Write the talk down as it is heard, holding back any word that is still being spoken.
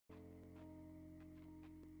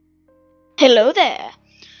Hello there!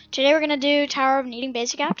 Today we're going to do Tower of Needing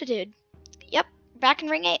Basic Aptitude. Yep, back in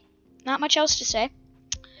Ring 8. Not much else to say.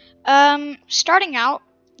 Starting out,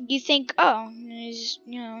 you think, oh, he's,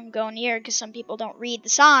 going here because some people don't read the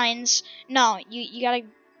signs. No, you gotta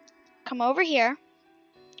come over here,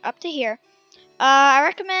 up to here. I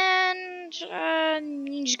recommend, you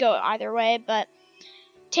can just go either way, but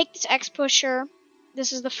take this X pusher.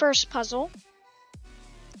 This is the first puzzle.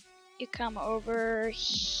 You come over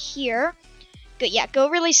here. Go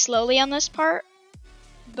really slowly on this part.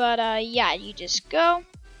 But, yeah, you just go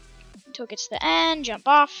until it gets to the end, jump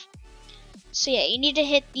off. So, yeah, you need to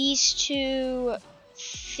hit these two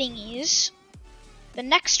thingies. The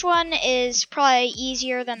next one is probably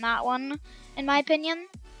easier than that one, in my opinion.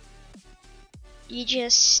 You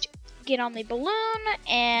just get on the balloon,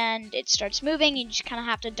 and it starts moving. You just kind of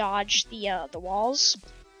have to dodge the walls.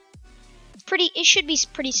 It should be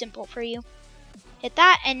pretty simple for you. Hit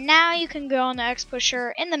that, and now you can go on the X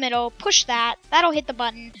pusher in the middle, push that, that'll hit the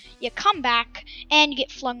button, you come back, and you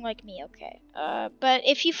get flung like me, okay. But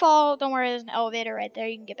if you fall, don't worry, there's an elevator right there,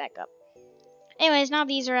 you can get back up. Anyways, now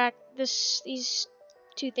these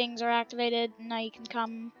two things are activated, and now you can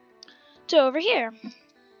come to over here.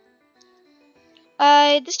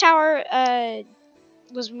 This tower,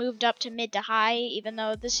 was moved up to mid to high, even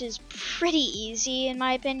though this is pretty easy, in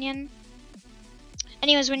my opinion.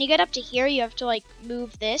 Anyways, when you get up to here, you have to,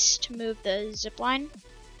 move this to move the zipline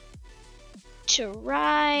to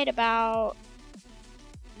right about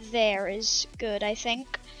there is good, I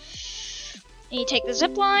think. And you take the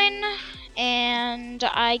zipline, and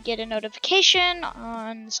I get a notification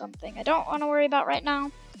on something I don't want to worry about right now.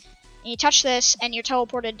 And you touch this, and you're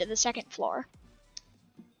teleported to the second floor.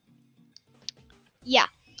 Yeah.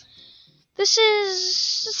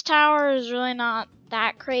 This tower is really not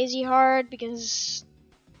that crazy hard because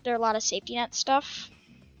there are a lot of safety net stuff.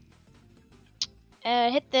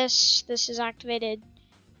 Hit this. This is activated.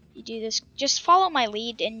 You do this. Just follow my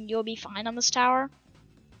lead and you'll be fine on this tower.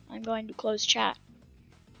 I'm going to close chat.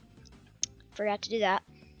 Forgot to do that.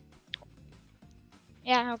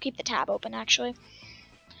 Yeah, I'll keep the tab open actually.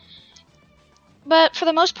 But for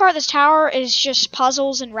the most part, this tower is just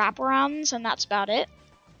puzzles and wraparounds, and that's about it.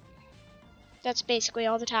 That's basically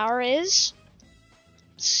all the tower is.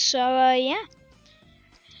 So, yeah.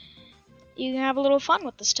 You can have a little fun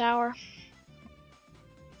with this tower.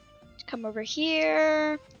 Come over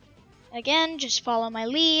here. Again, just follow my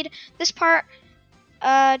lead. This part,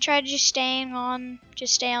 try to just stay on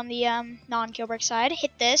the non-kill brick side.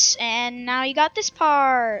 Hit this, and now you got this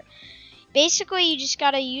part. Basically, you just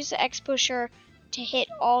gotta use the X pusher to hit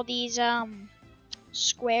all these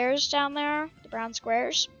squares down there, the brown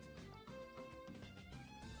squares,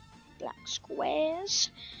 black squares,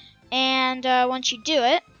 and once you do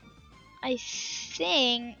it, I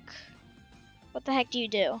think, what the heck do you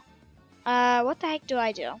do? What the heck do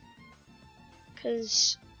I do?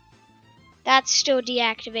 Because that's still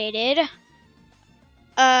deactivated.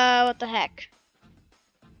 What the heck?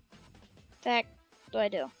 What the heck do I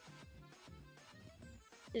do?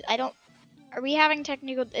 Are we having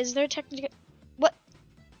technical, is there technical, what?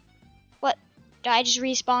 Did I just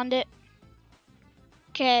respawned it?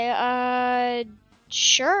 Okay,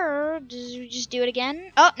 sure, just do it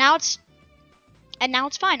again. Oh, now it's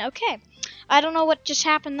fine, okay. I don't know what just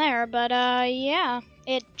happened there, but, yeah,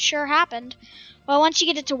 it sure happened. Well, once you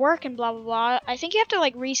get it to work and blah, blah, blah, I think you have to,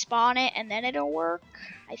 respawn it and then it'll work,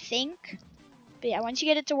 I think. But yeah, once you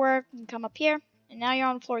get it to work, you can come up here, and now you're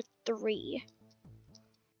on floor 3.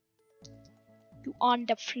 You on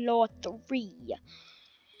the floor 3.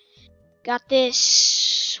 Got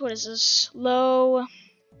this, what is this, low,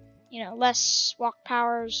 less walk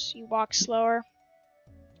powers, you walk slower.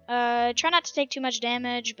 Try not to take too much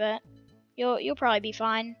damage, but you'll probably be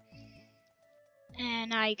fine. And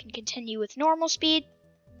now you can continue with normal speed.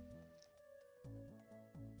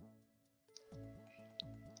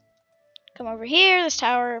 Come over here, this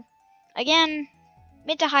tower, again,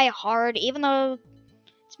 mid to high hard, even though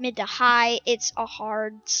it's mid to high, it's a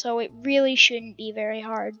hard, so it really shouldn't be very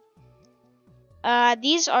hard.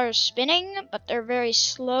 These are spinning, but they're very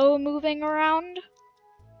slow moving around.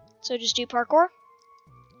 So just do parkour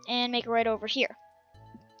and make it right over here.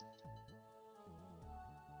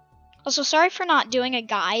 Also, sorry for not doing a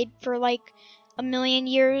guide for a million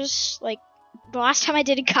years. The last time I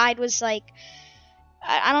did a guide was I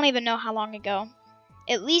don't even know how long ago.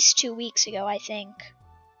 At least 2 weeks ago, I think.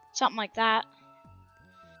 Something like that.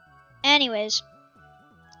 Anyways.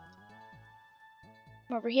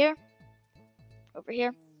 Over here. Over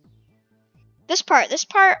here. This part,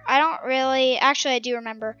 I don't really, actually I do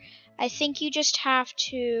remember. I think you just have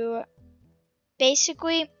to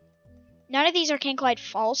basically None of these are can collide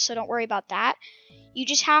false, so don't worry about that. You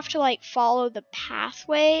just have to like follow the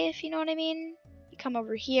pathway, if you know what I mean. You come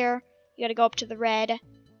over here, you gotta go up to the red,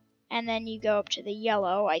 and then you go up to the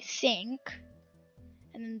yellow, I think.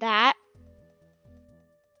 And then that.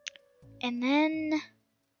 And then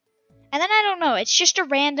I don't know, it's just a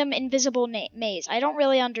random invisible maze. I don't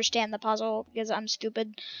really understand the puzzle because I'm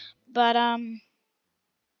stupid. But,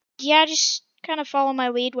 yeah, just kind of follow my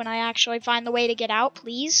lead when I actually find the way to get out,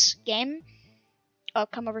 please, game. Oh,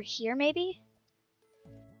 come over here, maybe?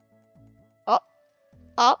 Oh,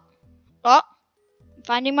 oh, oh, I'm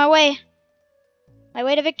finding my way. My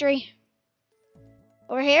way to victory.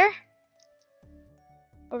 Over here?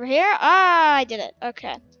 Over here? Ah, I did it.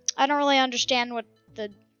 Okay. I don't really understand what the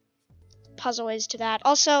puzzle is to that.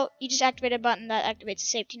 Also, you just activate a button that activates a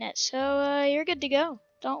safety net, so you're good to go.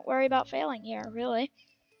 Don't worry about failing here, really.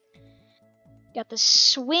 Got the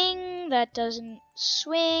swing that doesn't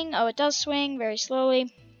swing. Oh, it does swing very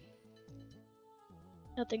slowly.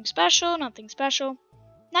 Nothing special, nothing special.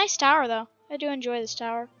 Nice tower, though. I do enjoy this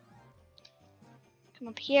tower. Come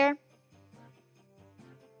up here.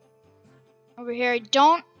 Over here,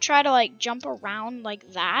 don't try to like jump around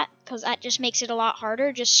like that, because that just makes it a lot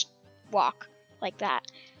harder. Just walk like that.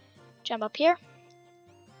 Jump up here.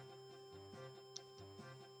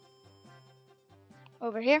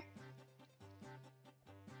 Over here.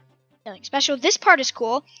 Nothing special. This part is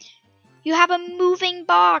cool. You have a moving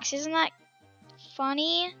box. Isn't that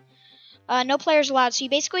funny? No players allowed. So you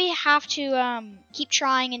basically have to keep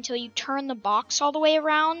trying until you turn the box all the way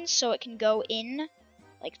around so it can go in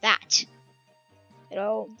like that.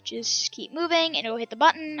 It'll just keep moving and it'll hit the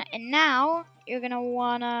button. And now you're going to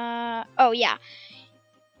want to... Oh, yeah.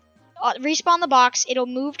 Respawn the box. It'll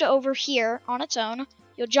move to over here on its own.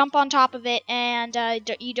 You'll jump on top of it and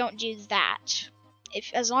you don't do that.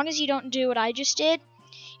 As long as you don't do what I just did,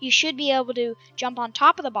 you should be able to jump on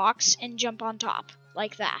top of the box and jump on top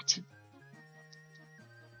like that.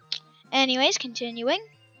 Anyways, continuing.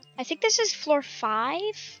 I think this is floor 5,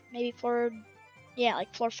 maybe floor, yeah,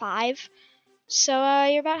 like floor 5. So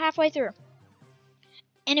you're about halfway through.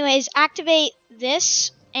 Anyways, activate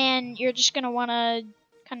this, and you're just gonna want to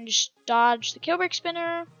kind of just dodge the kill brick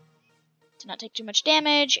spinner to not take too much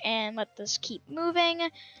damage, and let this keep moving.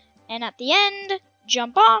 And at the end,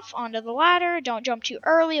 jump off onto the ladder. Don't jump too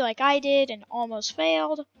early like I did and almost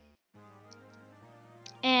failed.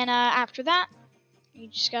 And after that, you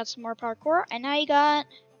just got some more parkour. And now you got...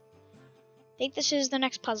 I think this is the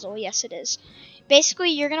next puzzle. Yes, it is.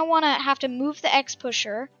 Basically, you're going to have to move the X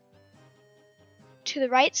pusher to the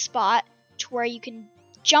right spot to where you can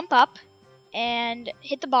jump up and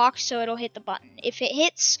hit the box so it'll hit the button. If it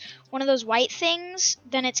hits one of those white things,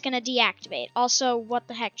 then it's going to deactivate. Also, what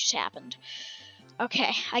the heck just happened?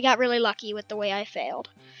 Okay, I got really lucky with the way I failed.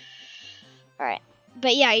 Alright,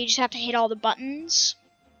 but yeah, you just have to hit all the buttons.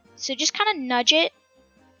 So just kind of nudge it.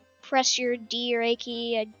 Press your D or A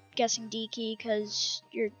key, I'm guessing D key because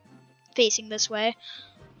you're facing this way.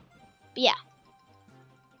 But yeah.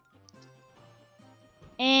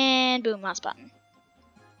 And boom, last button.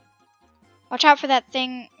 Watch out for that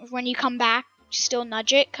thing when you come back. Still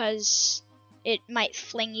nudge it because it might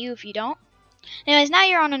fling you if you don't. Anyways, now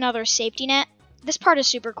you're on another safety net. This part is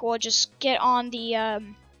super cool. Just get on the,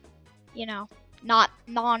 you know, not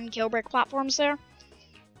non-kill brick platforms there.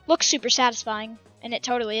 Looks super satisfying, and it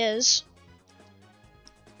totally is.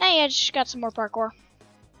 Now you just got some more parkour.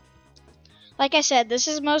 Like I said, this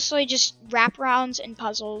is mostly just wraparounds and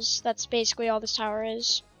puzzles. That's basically all this tower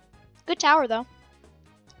is. Good tower, though.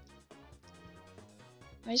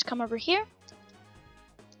 Let's come over here.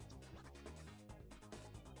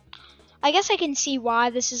 I guess I can see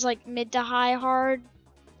why this is like mid to high hard.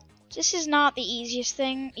 This is not the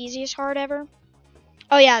easiest hard ever.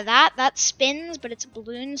 Oh yeah, that spins, but it's a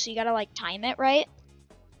balloon, so you gotta like time it right.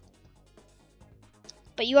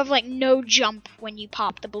 But you have like no jump when you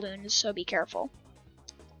pop the balloons, so be careful.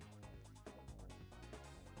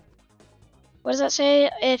 What does that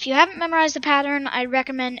say? If you haven't memorized the pattern, I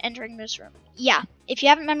recommend entering this room. Yeah, if you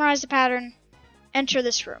haven't memorized the pattern, enter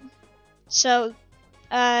this room. So,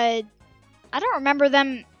 I don't remember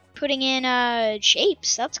them putting in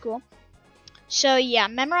shapes. That's cool. So yeah,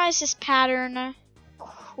 memorize this pattern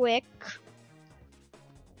quick.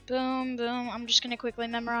 Boom, boom. I'm just gonna quickly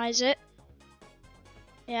memorize it.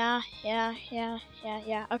 Yeah.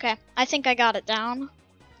 Okay, I think I got it down.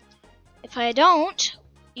 If I don't,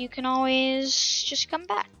 you can always just come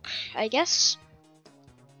back, I guess.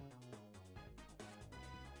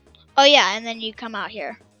 Oh yeah, and then you come out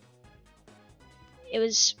here. It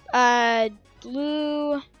was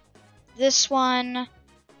blue, this one,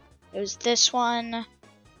 it was this one,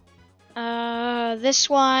 This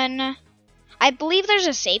one, I believe there's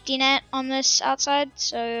a safety net on this outside,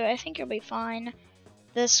 so I think you'll be fine.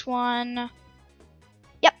 This one,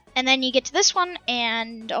 yep, and then you get to this one,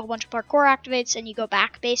 and a whole bunch of parkour activates, and you go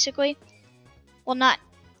back, basically. Well, not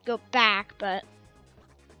go back, but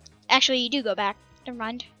actually you do go back. Never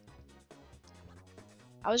mind.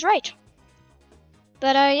 I was right.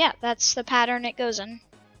 But, yeah, that's the pattern it goes in.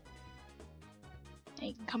 And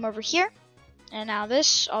you can come over here, and now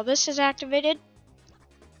all this is activated.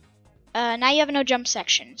 Now you have a no jump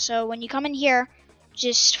section, so when you come in here,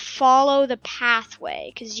 just follow the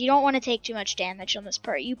pathway, because you don't want to take too much damage on this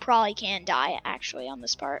part. You probably can die, actually, on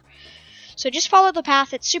this part. So just follow the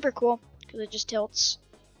path. It's super cool, because it just tilts.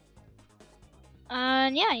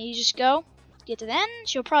 And yeah, you just go, get to the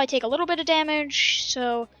end. You'll probably take a little bit of damage,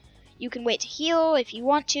 so you can wait to heal if you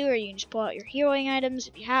want to, or you can just pull out your healing items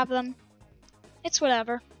if you have them. It's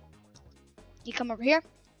whatever. You come over here,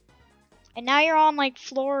 and now you're on, like,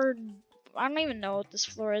 floor... I don't even know what this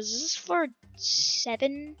floor is. Is this floor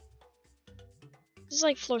 7? This is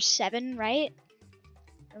like floor 7, right?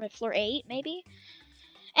 Or like floor 8, maybe?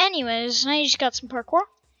 Anyways, now you just got some parkour.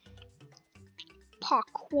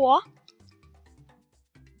 Parkour.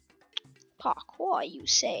 Parkour, you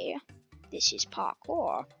say? This is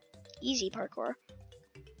parkour. Easy parkour.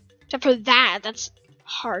 Except for that, that's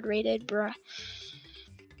hard rated, bruh.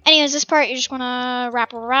 Anyways, this part you're just gonna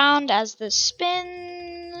wrap around as this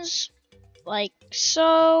spins. Like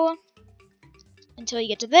so. Until you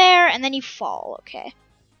get to there, and then you fall, okay?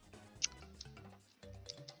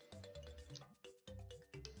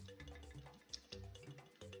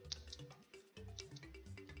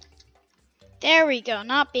 There we go,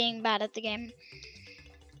 not being bad at the game.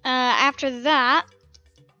 After that,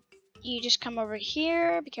 you just come over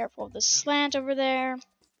here, be careful of the slant over there.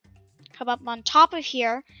 Come up on top of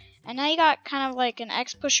here, and now you got kind of like an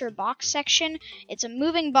X-Pusher box section. It's a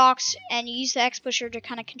moving box, and you use the X-Pusher to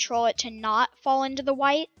kind of control it to not fall into the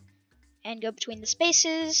white and go between the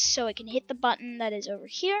spaces so it can hit the button that is over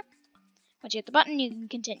here. Once you hit the button, you can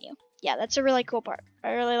continue. Yeah, that's a really cool part.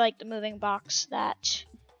 I really like the moving box that...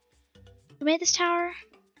 Who made this tower?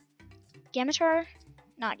 Gamator?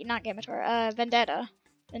 Not Gamator. Vendetta.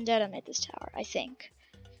 Vendetta made this tower, I think.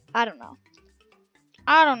 I don't know.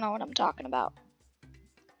 I don't know what I'm talking about.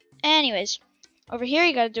 Anyways, over here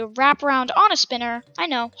you gotta do a wraparound on a spinner. I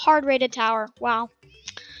know, hard rated tower. Wow.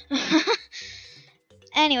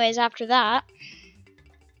 Anyways, after that,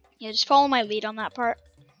 yeah, just follow my lead on that part.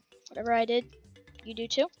 Whatever I did, you do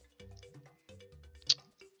too.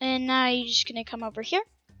 And now you're just gonna come over here.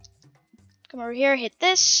 Come over here, hit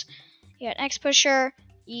this. You got an X-Pusher.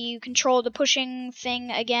 You control the pushing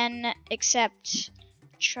thing again, except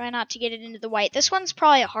try not to get it into the white. This one's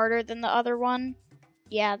probably harder than the other one.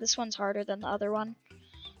 Yeah, this one's harder than the other one.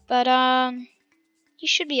 But, you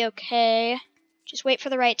should be okay. Just wait for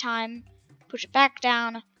the right time. Push it back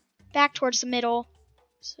down, back towards the middle,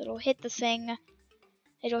 so it'll hit the thing.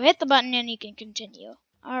 It'll hit the button and you can continue.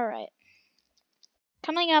 Alright.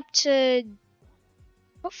 Coming up to...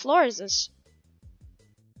 What floor is this?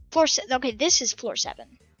 Floor 7. Okay, this is floor 7.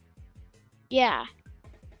 Yeah.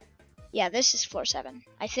 Yeah, this is floor 7,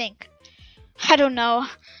 I think. I don't know.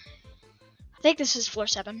 I think this is floor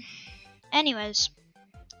 7. Anyways.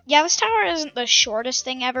 Yeah, this tower isn't the shortest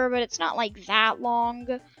thing ever, but it's not like that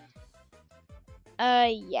long.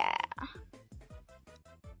 Yeah.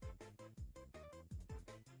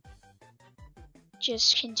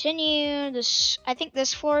 Just continue. This, I think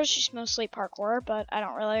this floor is just mostly parkour, but I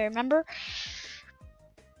don't really remember.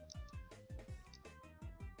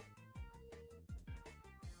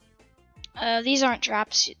 These aren't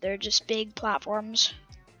traps, they're just big platforms.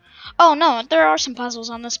 Oh no, there are some puzzles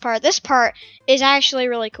on this part. This part is actually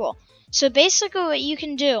really cool. So basically what you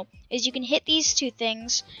can do is you can hit these two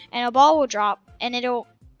things and a ball will drop and it'll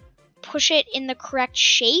push it in the correct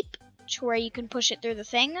shape to where you can push it through the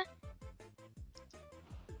thing.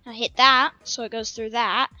 Now hit that, so it goes through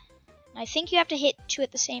that. And I think you have to hit two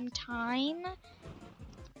at the same time.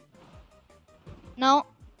 No.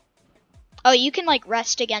 Oh, you can like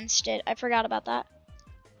rest against it. I forgot about that.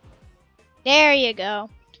 There you go.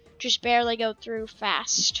 Just barely go through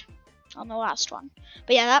fast on the last one.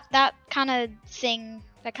 But yeah, that kind of thing,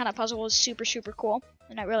 that kind of puzzle is super, super cool.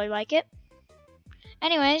 And I really like it.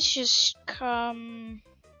 Anyways, just come...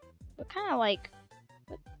 What kind of like...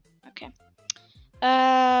 Okay.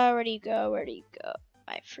 Where do you go? Where do you go?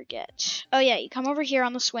 I forget. Oh yeah, you come over here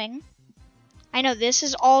on the swing. I know this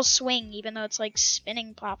is all swing, even though it's like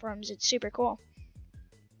spinning platforms. It's super cool.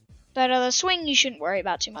 But the swing you shouldn't worry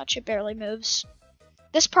about too much. It barely moves.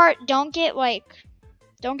 This part, don't get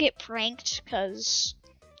pranked, because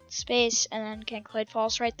space, and then calculate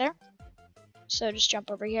false right there. So just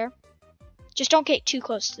jump over here. Just don't get too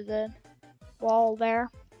close to the wall there,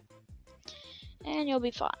 and you'll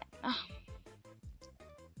be fine. Come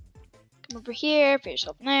over here, put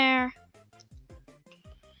yourself in there.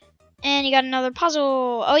 And you got another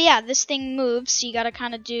puzzle. Oh yeah, this thing moves, so you gotta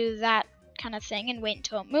kind of do that kind of thing and wait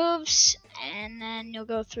until it moves, and then you'll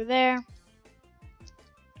go through there.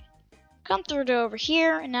 Come through to over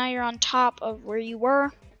here, and now you're on top of where you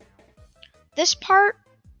were. This part,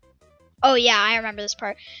 oh yeah, I remember this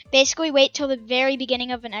part. Basically wait till the very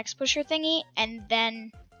beginning of an X pusher thingy, and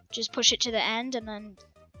then just push it to the end, and then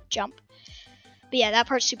jump. But yeah, that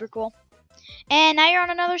part's super cool. And now you're on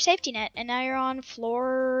another safety net, and now you're on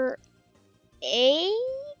floor 8?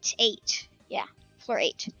 8. Yeah, floor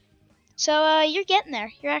 8. So, you're getting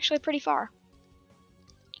there. You're actually pretty far.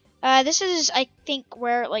 This is, I think,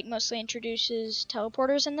 where it, like, mostly introduces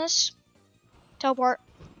teleporters in this. Teleport.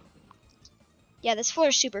 Yeah, this floor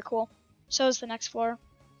is super cool. So is the next floor.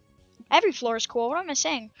 Every floor is cool. What am I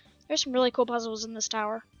saying? There's some really cool puzzles in this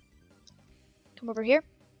tower. Come over here.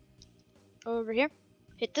 Over here.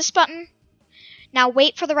 Hit this button. Now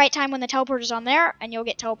wait for the right time when the teleporter's on there, and you'll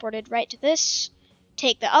get teleported right to this.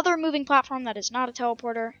 Take the other moving platform that is not a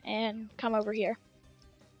teleporter, and come over here.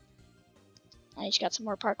 I just got some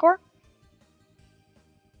more parkour.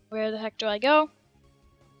 Where the heck do I go?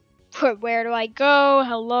 Where do I go?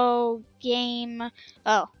 Hello, game.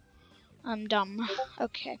 Oh, I'm dumb.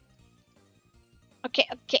 Okay. Okay,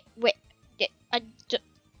 wait.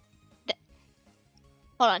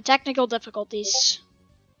 Hold on, technical difficulties.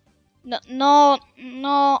 No,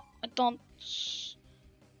 I don't.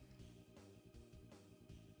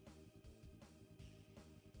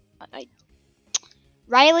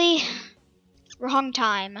 Riley, wrong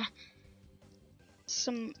time.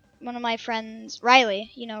 One of my friends,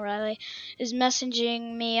 Riley, you know Riley, is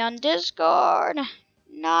messaging me on Discord.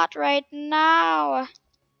 Not right now.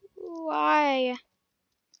 Why?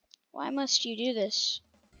 Why must you do this?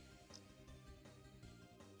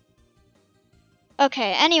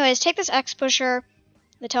 Okay, anyways, take this X pusher,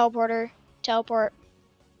 the teleporter, teleport.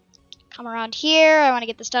 Come around here. I want to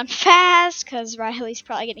get this done fast because Riley's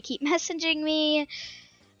probably going to keep messaging me.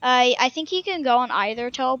 I think he can go on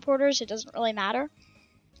either teleporters. It doesn't really matter.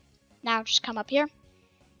 Now just come up here.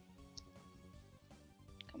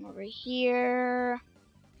 Come over here.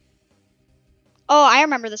 Oh, I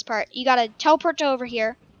remember this part. You got to teleport to over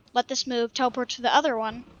here. Let this move. Teleport to the other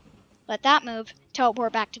one. Let that move.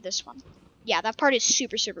 Teleport back to this one. Yeah, that part is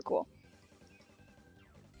super, super cool.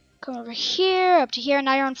 Come over here, up to here.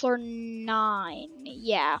 Now you're on floor 9.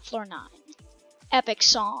 Yeah, floor 9. Epic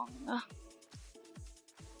song.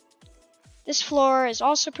 This floor is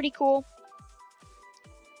also pretty cool.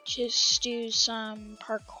 Just do some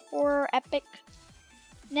parkour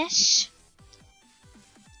epicness.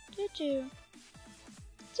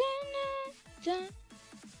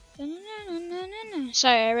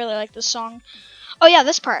 Sorry, I really like this song. Oh yeah,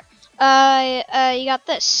 this part. You got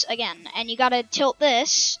this again, and you gotta tilt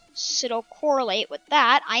this so it'll correlate with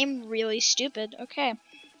that. I'm really stupid. Okay.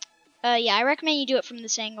 Yeah, I recommend you do it from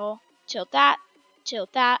this angle. Tilt that.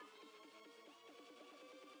 Tilt that.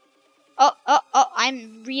 Oh,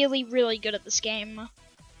 I'm really, really good at this game.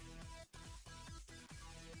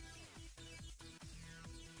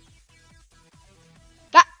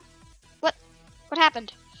 Ah! What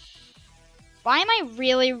happened? Why am I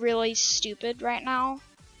really, really stupid right now?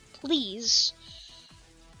 Please.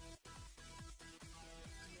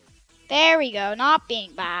 There we go, not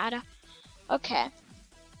being bad. Okay.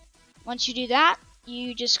 Once you do that,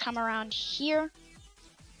 you just come around here.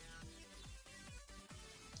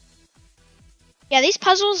 Yeah, these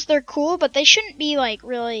puzzles, they're cool, but they shouldn't be, like,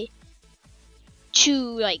 really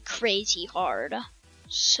too, like, crazy hard.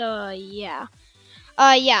 So, yeah.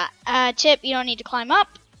 Tip, you don't need to climb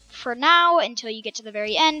up for now until you get to the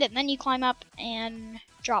very end, and then you climb up and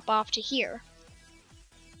drop off to here.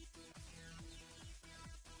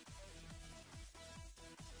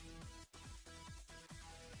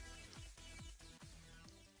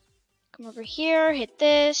 Come over here, hit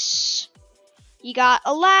this. You got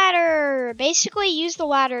a ladder. Basically, use the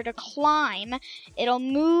ladder to climb. It'll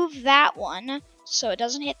move that one so it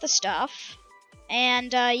doesn't hit the stuff.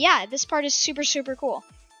 And yeah, this part is super, super cool.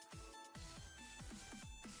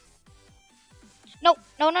 No,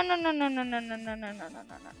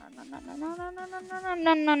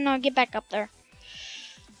 get back up there.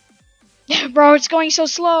 Bro, it's going so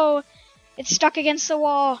slow. It's stuck against the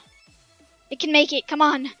wall. It can make it, come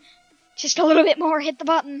on. Just a little bit more, hit the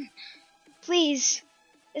button. Please.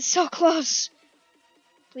 It's so close.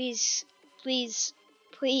 Please.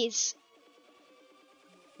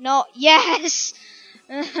 No, yes!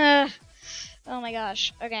 Oh my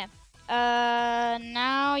gosh. Okay.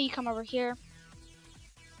 Now you come over here.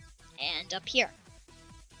 And up here.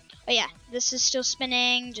 Oh yeah, this is still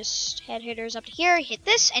spinning. Just head hitters up to here. Hit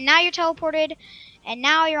this, and now you're teleported. And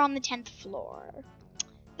now you're on the 10th floor.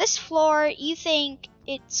 This floor, you think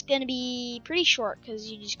it's going to be pretty short because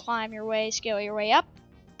you just climb your way, scale your way up.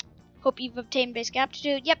 Hope you've obtained basic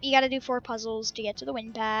aptitude. Yep, you got to do 4 puzzles to get to the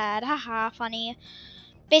wind pad. Haha, funny.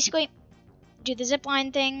 Basically, do the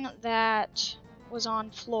zipline thing that was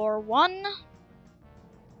on floor 1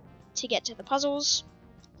 to get to the puzzles.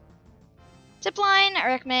 Zipline, I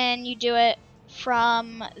recommend you do it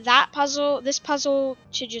from that puzzle, this puzzle,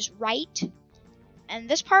 to just right. And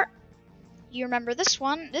this part, you remember this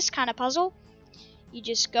one, this kind of puzzle. You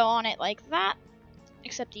just go on it like that,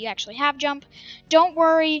 except that you actually have jump. Don't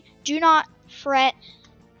worry, do not fret.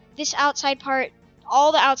 This outside part,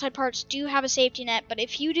 all the outside parts do have a safety net, but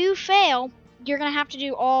if you do fail, you're going to have to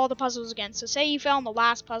do all the puzzles again. So say you fail on the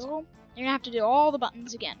last puzzle, you're going to have to do all the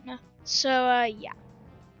buttons again. So, yeah.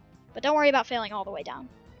 But don't worry about failing all the way down.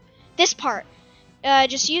 This part,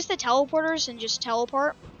 just use the teleporters and just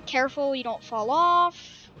teleport. Careful you don't fall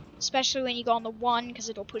off, especially when you go on the 1 because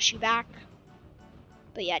it'll push you back.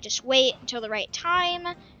 But yeah, just wait until the right time.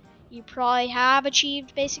 You probably have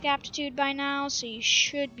achieved basic aptitude by now, so you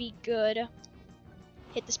should be good.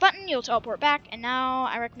 Hit this button, you'll teleport back, and now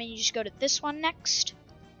I recommend you just go to this one next.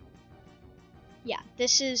 Yeah,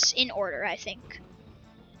 this is in order, I think.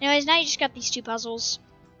 Anyways, now you just got these 2 puzzles.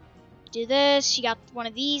 Do this, you got one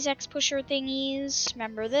of these X-pusher thingies.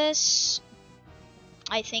 Remember this?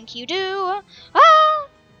 I think you do. Ah!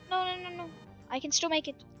 No, no, no, no. I can still make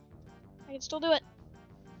it. I can still do it.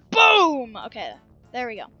 Boom! Okay, there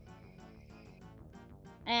we go.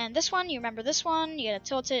 And this one, you remember this one. You gotta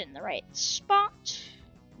tilt it in the right spot.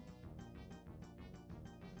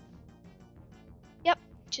 Yep,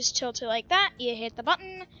 just tilt it like that. You hit the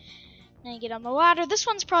button. Now you get on the ladder. This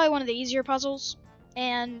one's probably one of the easier puzzles.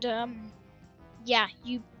 And, yeah,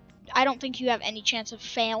 I don't think you have any chance of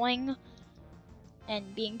failing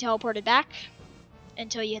and being teleported back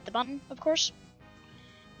until you hit the button, of course.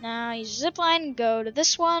 Now use zipline, go to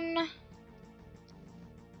this one,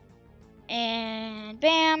 and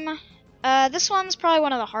bam. This one's probably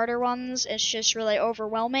one of the harder ones. It's just really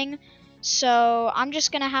overwhelming. So I'm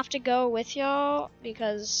just gonna have to go with y'all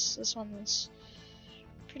because this one's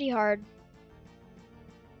pretty hard.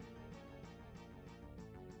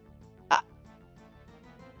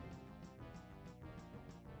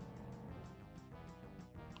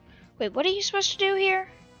 Wait, what are you supposed to do here?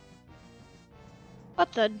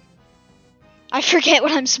 What the? I forget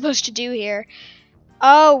what I'm supposed to do here.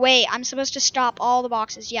 Oh, wait, I'm supposed to stop all the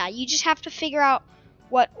boxes. Yeah, you just have to figure out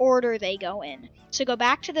what order they go in. So go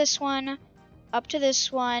back to this one, up to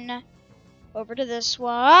this one, over to this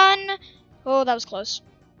one. Oh, that was close.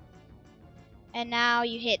 And now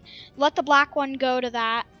you let the black one go to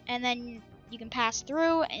that, and then you can pass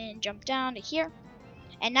through and jump down to here.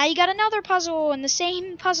 And now you got another puzzle in the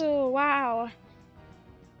same puzzle. Wow.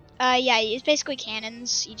 Yeah, it's basically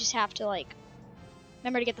cannons. You just have to,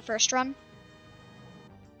 remember to get the first run.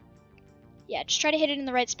 Yeah, just try to hit it in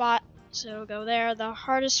the right spot. So go there. The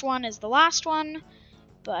hardest one is the last one.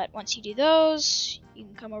 But once you do those, you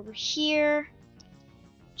can come over here.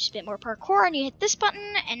 Just a bit more parkour, and you hit this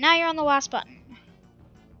button, and now you're on the last button.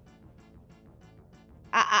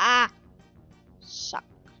 Suck.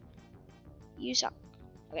 You suck.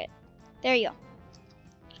 Okay, there you go.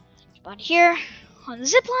 Jump on here, on the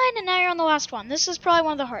zip line, and now you're on the last one. This is probably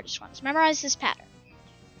one of the hardest ones. Memorize this pattern.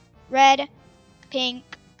 Red, pink,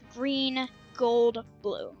 green, gold,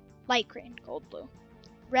 blue. Light green, gold, blue.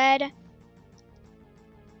 Red,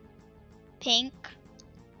 pink,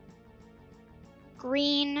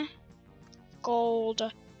 green, gold,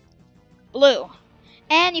 blue.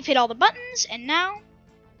 And you've hit all the buttons, and now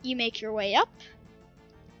you make your way up,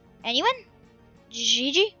 and you win.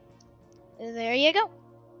 GG. There you go.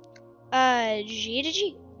 G to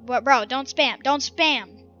G. But bro, don't spam. Don't spam.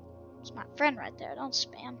 It's my friend right there. Don't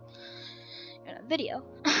spam. In a video.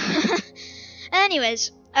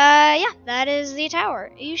 Anyways, yeah, that is the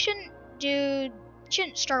tower. You shouldn't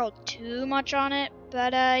struggle too much on it,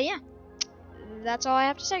 but yeah. That's all I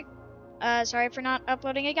have to say. Sorry for not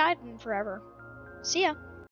uploading a guide in forever. See ya.